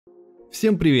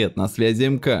Всем привет, на связи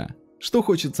МК. Что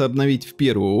хочется обновить в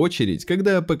первую очередь,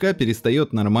 когда ПК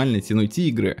перестает нормально тянуть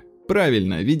игры?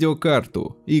 Правильно,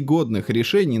 видеокарту. И годных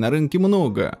решений на рынке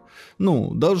много.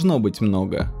 Ну, должно быть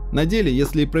много. На деле,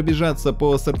 если пробежаться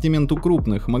по ассортименту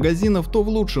крупных магазинов, то в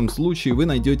лучшем случае вы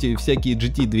найдете всякие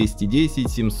GT 210,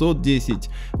 710,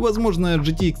 возможно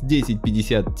GTX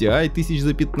 1050 Ti 1000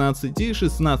 за 15 и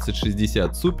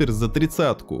 1660 Super за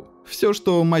 30-ку. Все,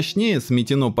 что мощнее,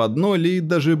 сметено под ноль, и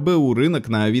даже БУ рынок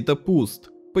на Авито пуст.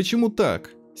 Почему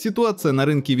так? Ситуация на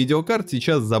рынке видеокарт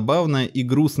сейчас забавная и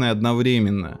грустная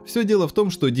одновременно. Все дело в том,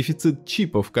 что дефицит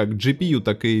чипов как GPU,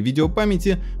 так и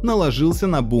видеопамяти наложился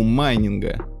на бум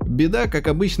майнинга. Беда, как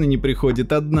обычно, не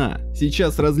приходит одна.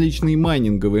 Сейчас различные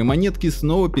майнинговые монетки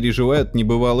снова переживают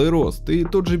небывалый рост, и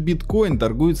тот же биткоин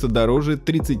торгуется дороже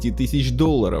 30 тысяч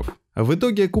долларов. В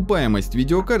итоге окупаемость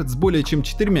видеокарт с более чем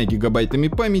 4 гигабайтами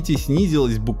памяти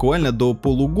снизилась буквально до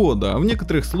полугода, а в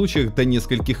некоторых случаях до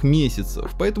нескольких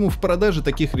месяцев, поэтому в продаже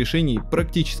таких решений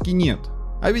практически нет.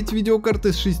 А ведь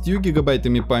видеокарты с 6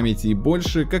 гигабайтами памяти и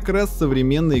больше как раз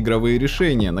современные игровые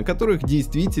решения, на которых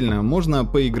действительно можно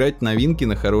поиграть в новинки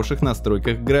на хороших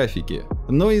настройках графики.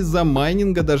 Но из-за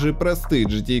майнинга даже простые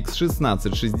GTX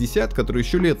 1660, которые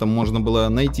еще летом можно было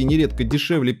найти нередко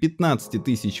дешевле 15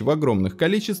 тысяч в огромных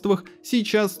количествах,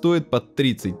 сейчас стоят под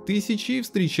 30 тысяч и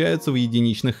встречаются в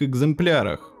единичных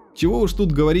экземплярах. Чего уж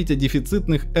тут говорить о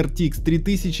дефицитных RTX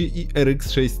 3000 и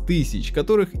RX 6000,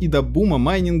 которых и до бума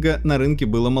майнинга на рынке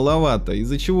было маловато,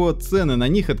 из-за чего цены на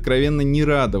них откровенно не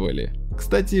радовали.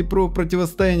 Кстати, про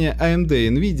противостояние AMD и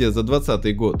Nvidia за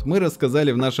 2020 год мы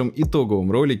рассказали в нашем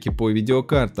итоговом ролике по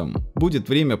видеокартам. Будет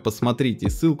время, посмотрите,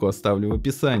 ссылку оставлю в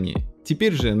описании.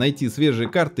 Теперь же найти свежие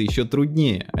карты еще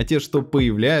труднее, а те, что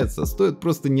появляются, стоят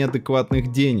просто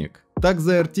неадекватных денег. Так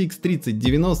за RTX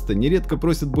 3090 нередко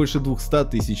просят больше 200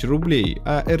 тысяч рублей,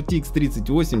 а RTX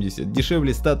 3080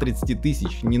 дешевле 130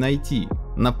 тысяч не найти.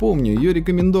 Напомню, ее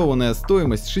рекомендованная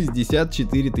стоимость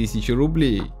 64 тысячи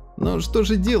рублей. Но что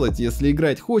же делать, если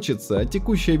играть хочется, а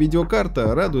текущая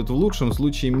видеокарта радует в лучшем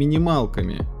случае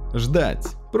минималками? Ждать,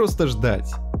 просто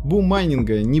ждать. Бум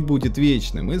майнинга не будет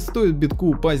вечным, и стоит битку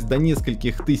упасть до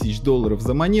нескольких тысяч долларов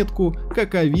за монетку,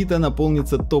 как Авито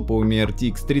наполнится топовыми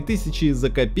RTX 3000 за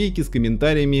копейки с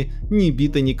комментариями «ни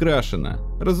бита, ни крашено».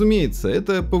 Разумеется,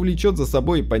 это повлечет за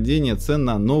собой падение цен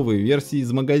на новые версии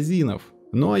из магазинов.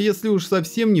 Ну а если уж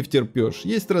совсем не втерпешь,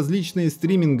 есть различные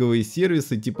стриминговые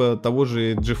сервисы типа того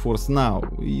же GeForce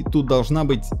Now, и тут должна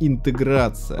быть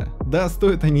интеграция. Да,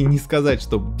 стоят они не сказать,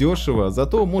 что дешево,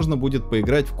 зато можно будет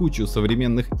поиграть в кучу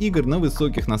современных игр на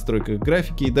высоких настройках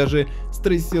графики и даже с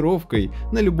трассировкой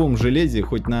на любом железе,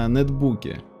 хоть на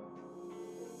нетбуке.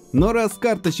 Но раз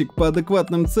карточек по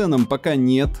адекватным ценам пока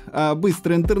нет, а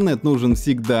быстрый интернет нужен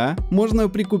всегда, можно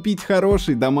прикупить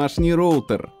хороший домашний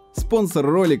роутер. Спонсор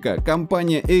ролика,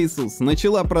 компания Asus,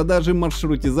 начала продажи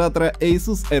маршрутизатора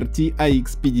Asus RT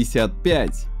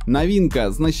AX55. Новинка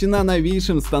оснащена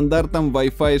новейшим стандартом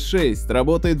Wi-Fi 6,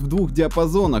 работает в двух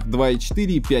диапазонах 2,4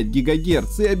 и 5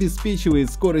 ГГц и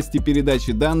обеспечивает скорости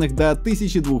передачи данных до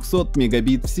 1200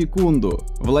 мегабит в секунду.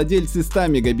 Владельцы 100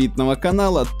 мегабитного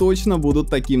канала точно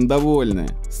будут таким довольны.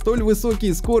 Столь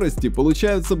высокие скорости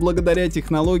получаются благодаря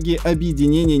технологии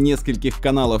объединения нескольких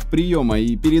каналов приема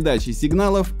и передачи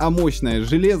сигналов, а мощное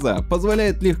железо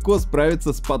позволяет легко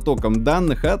справиться с потоком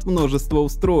данных от множества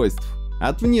устройств.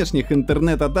 От внешних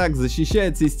интернет-атак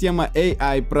защищает система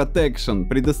AI Protection,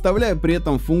 предоставляя при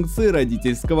этом функции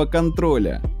родительского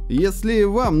контроля. Если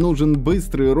вам нужен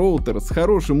быстрый роутер с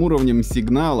хорошим уровнем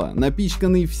сигнала,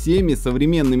 напичканный всеми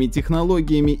современными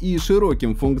технологиями и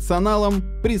широким функционалом,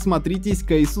 присмотритесь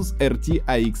к Asus RT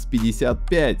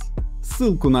AX55.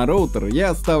 Ссылку на роутер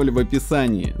я оставлю в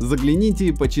описании.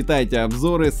 Загляните, почитайте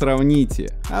обзоры,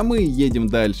 сравните. А мы едем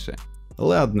дальше.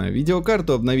 Ладно,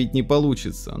 видеокарту обновить не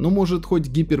получится, но может хоть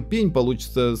гиперпень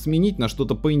получится сменить на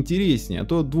что-то поинтереснее, а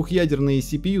то двухъядерные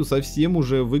CPU совсем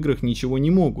уже в играх ничего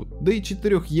не могут, да и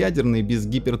четырехъядерные без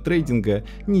гипертрейдинга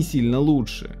не сильно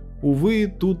лучше.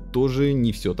 Увы, тут тоже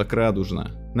не все так радужно.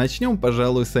 Начнем,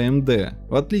 пожалуй, с AMD.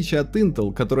 В отличие от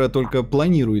Intel, которая только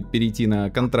планирует перейти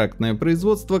на контрактное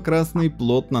производство, красные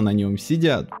плотно на нем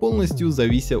сидят, полностью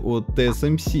завися от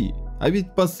TSMC. А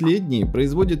ведь последние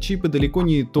производят чипы далеко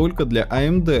не только для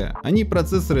AMD, они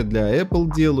процессоры для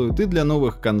Apple делают и для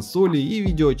новых консолей, и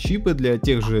видеочипы для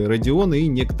тех же Radeon и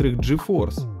некоторых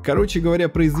GeForce. Короче говоря,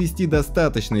 произвести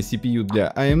достаточно CPU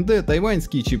для AMD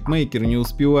тайваньский чипмейкер не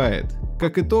успевает.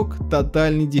 Как итог,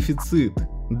 тотальный дефицит.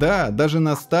 Да, даже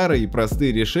на старые и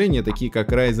простые решения, такие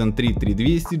как Ryzen 3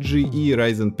 3200G и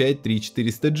Ryzen 5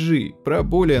 3400G. Про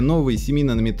более новые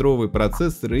 7-нанометровые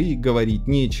процессоры и говорить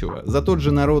нечего. За тот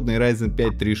же народный Ryzen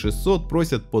 5 3600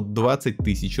 просят под 20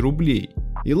 тысяч рублей.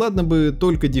 И ладно бы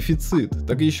только дефицит,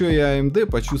 так еще и AMD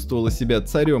почувствовала себя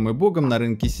царем и богом на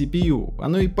рынке CPU.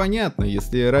 Оно и понятно,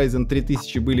 если Ryzen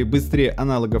 3000 были быстрее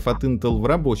аналогов от Intel в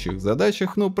рабочих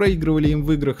задачах, но проигрывали им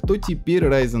в играх, то теперь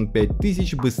Ryzen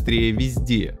 5000 быстрее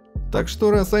везде. Так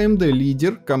что раз AMD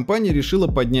лидер, компания решила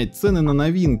поднять цены на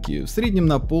новинки, в среднем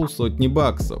на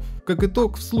 $500. Как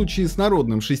итог, в случае с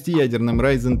народным 6-ядерным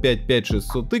Ryzen 5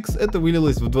 5600X это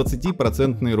вылилось в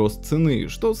 20% рост цены,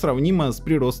 что сравнимо с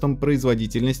приростом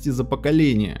производительности за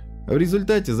поколение. В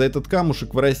результате за этот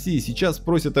камушек в России сейчас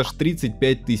просят аж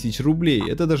 35 тысяч рублей,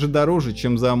 это даже дороже,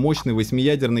 чем за мощный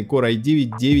 8-ядерный Core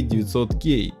i9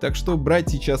 9900K, так что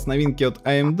брать сейчас новинки от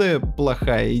AMD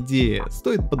плохая идея,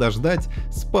 стоит подождать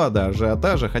спада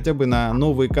ажиотажа хотя бы на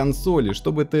новые консоли,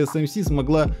 чтобы TSMC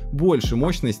смогла больше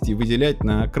мощности выделять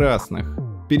на красных.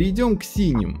 Перейдем к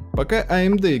синим. Пока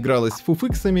AMD игралась с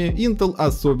фуфиксами, Intel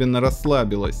особенно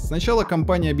расслабилась. Сначала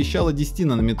компания обещала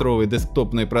 10-нанометровые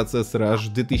десктопные процессоры аж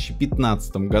в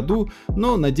 2015 году,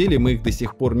 но на деле мы их до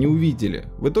сих пор не увидели.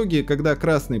 В итоге, когда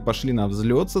красные пошли на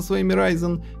взлет со своими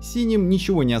Ryzen, синим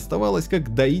ничего не оставалось,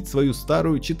 как доить свою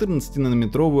старую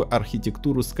 14-нанометровую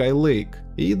архитектуру Skylake.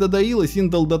 И додоилась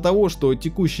Intel до того, что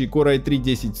текущие Core i3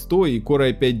 10100 и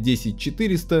Core i5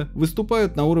 10400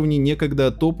 выступают на уровне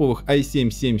некогда топовых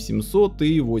i7 7700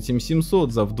 и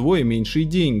 8700 за вдвое меньшие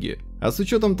деньги. А с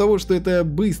учетом того, что это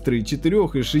быстрые 4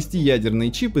 и 6-ядерные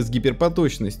чипы с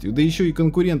гиперпоточностью, да еще и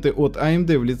конкуренты от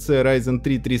AMD в лице Ryzen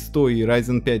 3 3100 и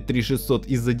Ryzen 5 3600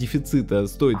 из-за дефицита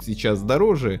стоят сейчас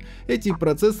дороже, эти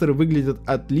процессоры выглядят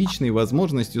отличной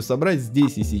возможностью собрать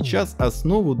здесь и сейчас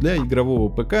основу для игрового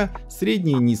ПК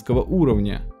среднего и низкого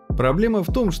уровня. Проблема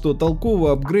в том, что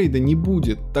толкового апгрейда не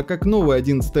будет, так как новое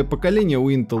 11-е поколение у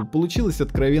Intel получилось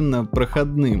откровенно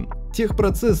проходным.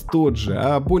 Техпроцесс тот же,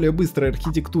 а более быстрая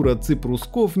архитектура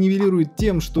цифрусков нивелирует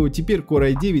тем, что теперь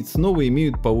Core i9 снова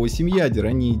имеют по 8 ядер,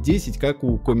 а не 10, как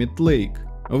у Comet Lake.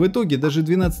 В итоге даже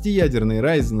 12-ядерные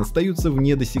Ryzen остаются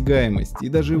вне досягаемости, и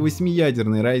даже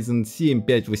 8-ядерный Ryzen 7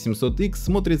 5800X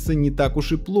смотрится не так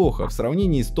уж и плохо в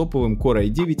сравнении с топовым Core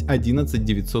i9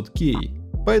 11900K.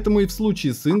 Поэтому и в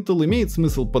случае с Intel имеет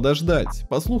смысл подождать.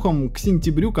 По слухам, к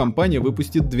сентябрю компания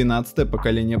выпустит 12-е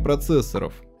поколение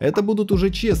процессоров. Это будут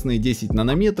уже честные 10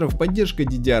 нанометров, поддержка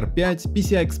DDR5,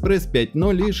 PCI-Express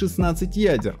 5.0 и 16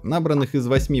 ядер, набранных из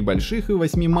 8 больших и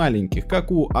 8 маленьких,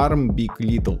 как у ARM Big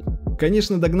Little.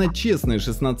 Конечно, догнать честные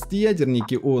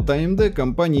 16-ядерники от AMD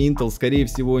компании Intel скорее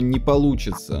всего не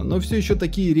получится, но все еще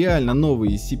такие реально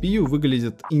новые CPU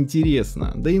выглядят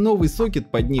интересно, да и новый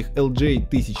сокет под них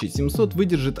LJ1700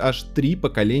 выдержит аж 3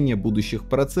 поколения будущих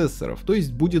процессоров, то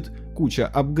есть будет куча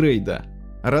апгрейда.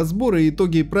 Разборы и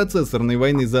итоги процессорной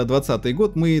войны за 2020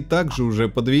 год мы также уже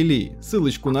подвели,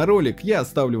 ссылочку на ролик я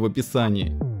оставлю в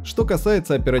описании. Что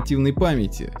касается оперативной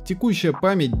памяти, текущая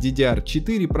память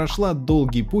DDR4 прошла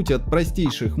долгий путь от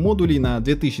простейших модулей на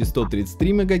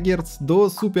 2133 МГц до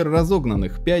супер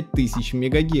разогнанных 5000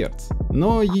 МГц.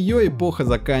 Но ее эпоха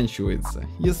заканчивается.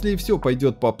 Если все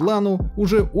пойдет по плану,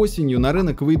 уже осенью на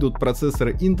рынок выйдут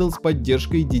процессоры Intel с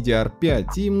поддержкой DDR5,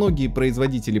 и многие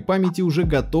производители памяти уже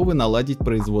готовы наладить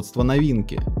производство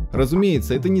новинки.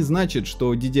 Разумеется, это не значит,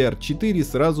 что DDR4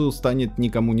 сразу станет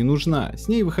никому не нужна, с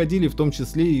ней выходили в том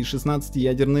числе и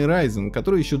 16-ядерные Ryzen,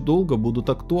 которые еще долго будут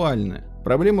актуальны.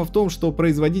 Проблема в том, что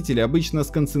производители обычно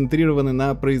сконцентрированы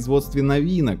на производстве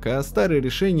новинок, а старые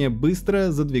решения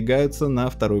быстро задвигаются на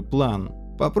второй план.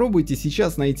 Попробуйте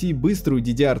сейчас найти быструю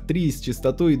DDR3 с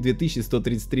частотой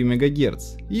 2133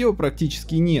 МГц, ее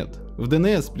практически нет. В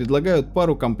DNS предлагают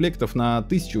пару комплектов на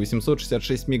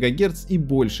 1866 МГц, и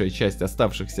большая часть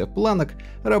оставшихся планок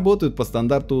работают по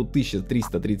стандарту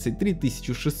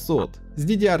 1333-1600. С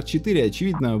DDR4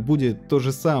 очевидно будет то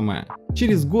же самое.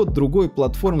 Через год-другой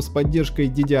платформ с поддержкой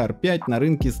DDR5 на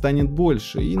рынке станет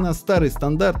больше, и на старый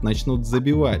стандарт начнут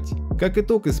забивать. Как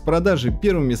итог, из продажи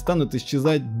первыми станут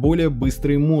исчезать более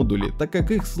быстрые модули, так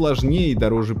как их сложнее и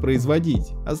дороже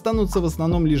производить. Останутся в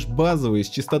основном лишь базовые с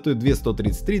частотой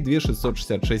 2133-2666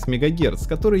 МГц,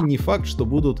 которые не факт, что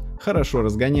будут хорошо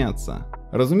разгоняться.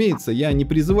 Разумеется, я не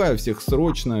призываю всех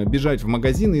срочно бежать в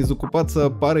магазины и закупаться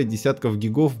парой десятков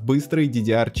гигов быстрой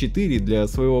DDR4 для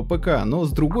своего ПК, но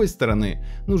с другой стороны,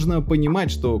 нужно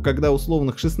понимать, что когда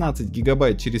условных 16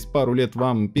 гигабайт через пару лет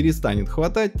вам перестанет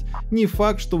хватать, не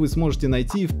факт, что вы сможете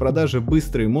найти в продаже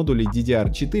быстрые модули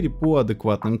DDR4 по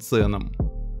адекватным ценам.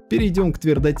 Перейдем к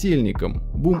твердотельникам.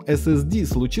 Бум SSD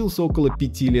случился около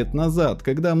 5 лет назад,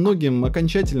 когда многим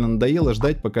окончательно надоело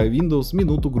ждать, пока Windows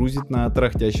минуту грузит на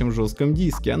тарахтящем жестком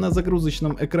диске, а на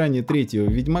загрузочном экране третьего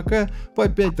Ведьмака по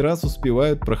 5 раз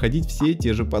успевают проходить все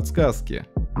те же подсказки.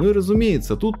 Ну и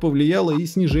разумеется, тут повлияло и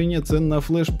снижение цен на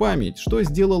флеш-память, что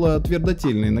сделало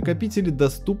твердотельные накопители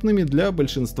доступными для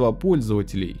большинства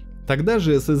пользователей. Тогда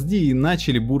же SSD и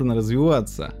начали бурно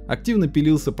развиваться. Активно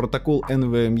пилился протокол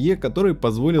NVMe, который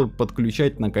позволил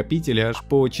подключать накопители аж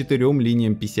по 4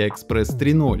 линиям PCI-Express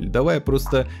 3.0, давая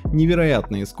просто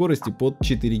невероятные скорости под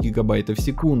 4 гигабайта в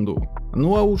секунду.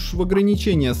 Ну а уж в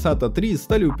ограничения SATA 3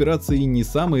 стали упираться и не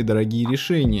самые дорогие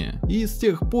решения. И с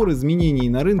тех пор изменений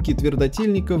на рынке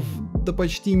твердотельников да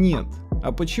почти нет.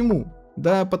 А почему?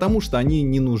 Да потому что они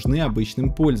не нужны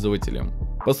обычным пользователям.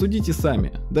 Посудите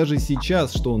сами, даже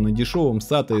сейчас, что на дешевом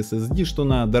SATA SSD, что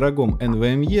на дорогом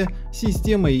NVMe,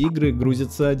 система и игры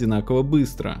грузятся одинаково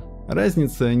быстро.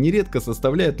 Разница нередко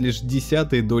составляет лишь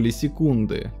десятые доли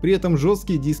секунды, при этом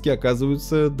жесткие диски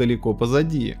оказываются далеко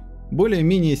позади.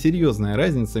 Более-менее серьезная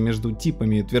разница между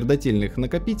типами твердотельных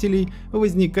накопителей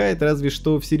возникает разве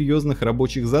что в серьезных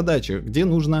рабочих задачах, где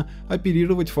нужно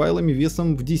оперировать файлами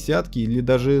весом в десятки или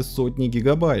даже сотни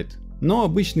гигабайт. Но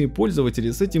обычные пользователи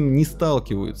с этим не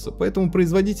сталкиваются, поэтому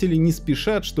производители не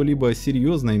спешат что-либо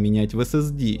серьезное менять в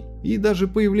SSD. И даже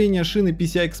появление шины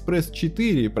PCI-Express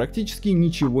 4 практически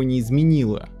ничего не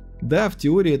изменило. Да, в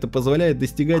теории это позволяет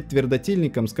достигать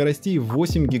твердотельникам скоростей в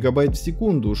 8 гигабайт в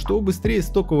секунду, что быстрее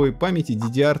стоковой памяти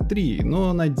DDR3,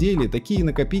 но на деле такие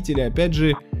накопители опять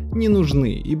же не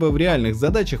нужны, ибо в реальных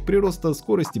задачах прироста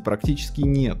скорости практически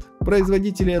нет.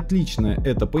 Производители отлично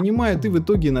это понимают, и в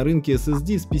итоге на рынке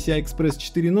SSD с PCI-Express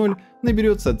 4.0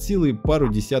 наберется от силы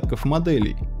пару десятков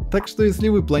моделей. Так что если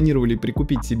вы планировали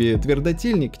прикупить себе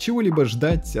твердотельник, чего-либо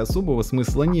ждать особого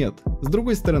смысла нет. С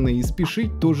другой стороны, и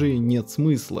спешить тоже нет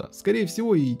смысла. Скорее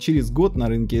всего, и через год на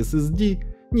рынке SSD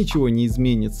ничего не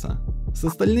изменится. С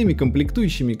остальными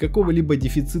комплектующими какого-либо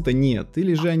дефицита нет,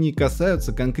 или же они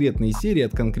касаются конкретной серии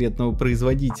от конкретного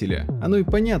производителя. Оно и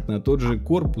понятно, тот же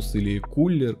корпус или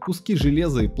кулер, куски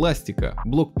железа и пластика,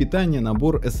 блок питания,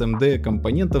 набор SMD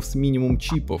компонентов с минимум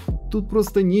чипов. Тут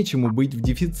просто нечему быть в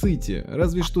дефиците,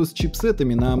 разве что с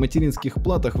чипсетами на материнских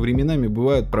платах временами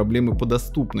бывают проблемы по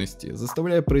доступности,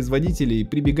 заставляя производителей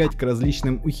прибегать к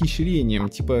различным ухищрениям,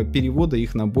 типа перевода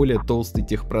их на более толстый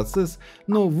техпроцесс,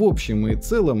 но в общем и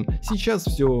целом сейчас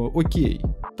все окей.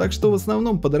 Так что в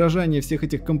основном подорожание всех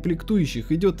этих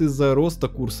комплектующих идет из-за роста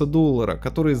курса доллара,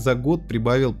 который за год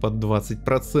прибавил под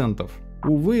 20%.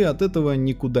 Увы, от этого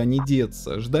никуда не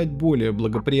деться. Ждать более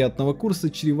благоприятного курса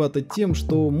чревато тем,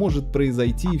 что может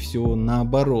произойти все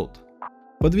наоборот.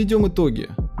 Подведем итоги.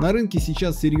 На рынке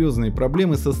сейчас серьезные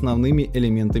проблемы с основными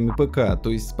элементами ПК, то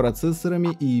есть с процессорами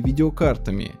и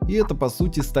видеокартами, и это по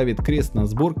сути ставит крест на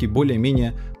сборке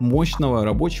более-менее мощного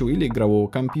рабочего или игрового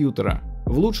компьютера.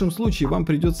 В лучшем случае вам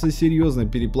придется серьезно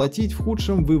переплатить, в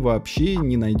худшем вы вообще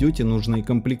не найдете нужные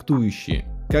комплектующие.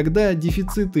 Когда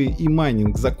дефициты и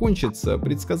майнинг закончатся,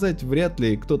 предсказать вряд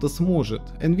ли кто-то сможет.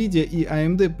 Nvidia и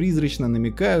AMD призрачно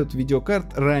намекают,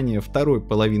 видеокарт ранее второй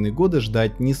половины года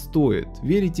ждать не стоит.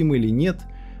 Верить им или нет,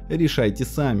 решайте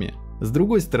сами. С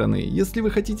другой стороны, если вы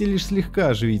хотите лишь слегка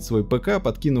оживить свой ПК,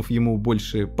 подкинув ему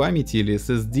больше памяти или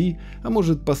SSD, а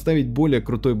может поставить более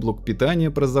крутой блок питания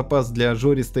про запас для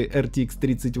жористой RTX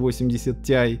 3080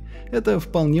 Ti, это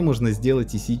вполне можно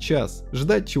сделать и сейчас.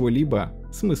 Ждать чего-либо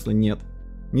смысла нет.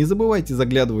 Не забывайте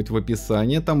заглядывать в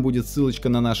описание, там будет ссылочка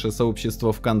на наше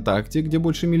сообщество ВКонтакте, где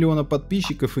больше 1 миллиона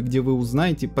подписчиков и где вы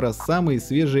узнаете про самые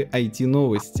свежие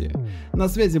IT-новости. На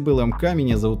связи был МК,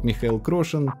 меня зовут Михаил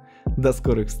Крошин, до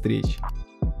скорых встреч.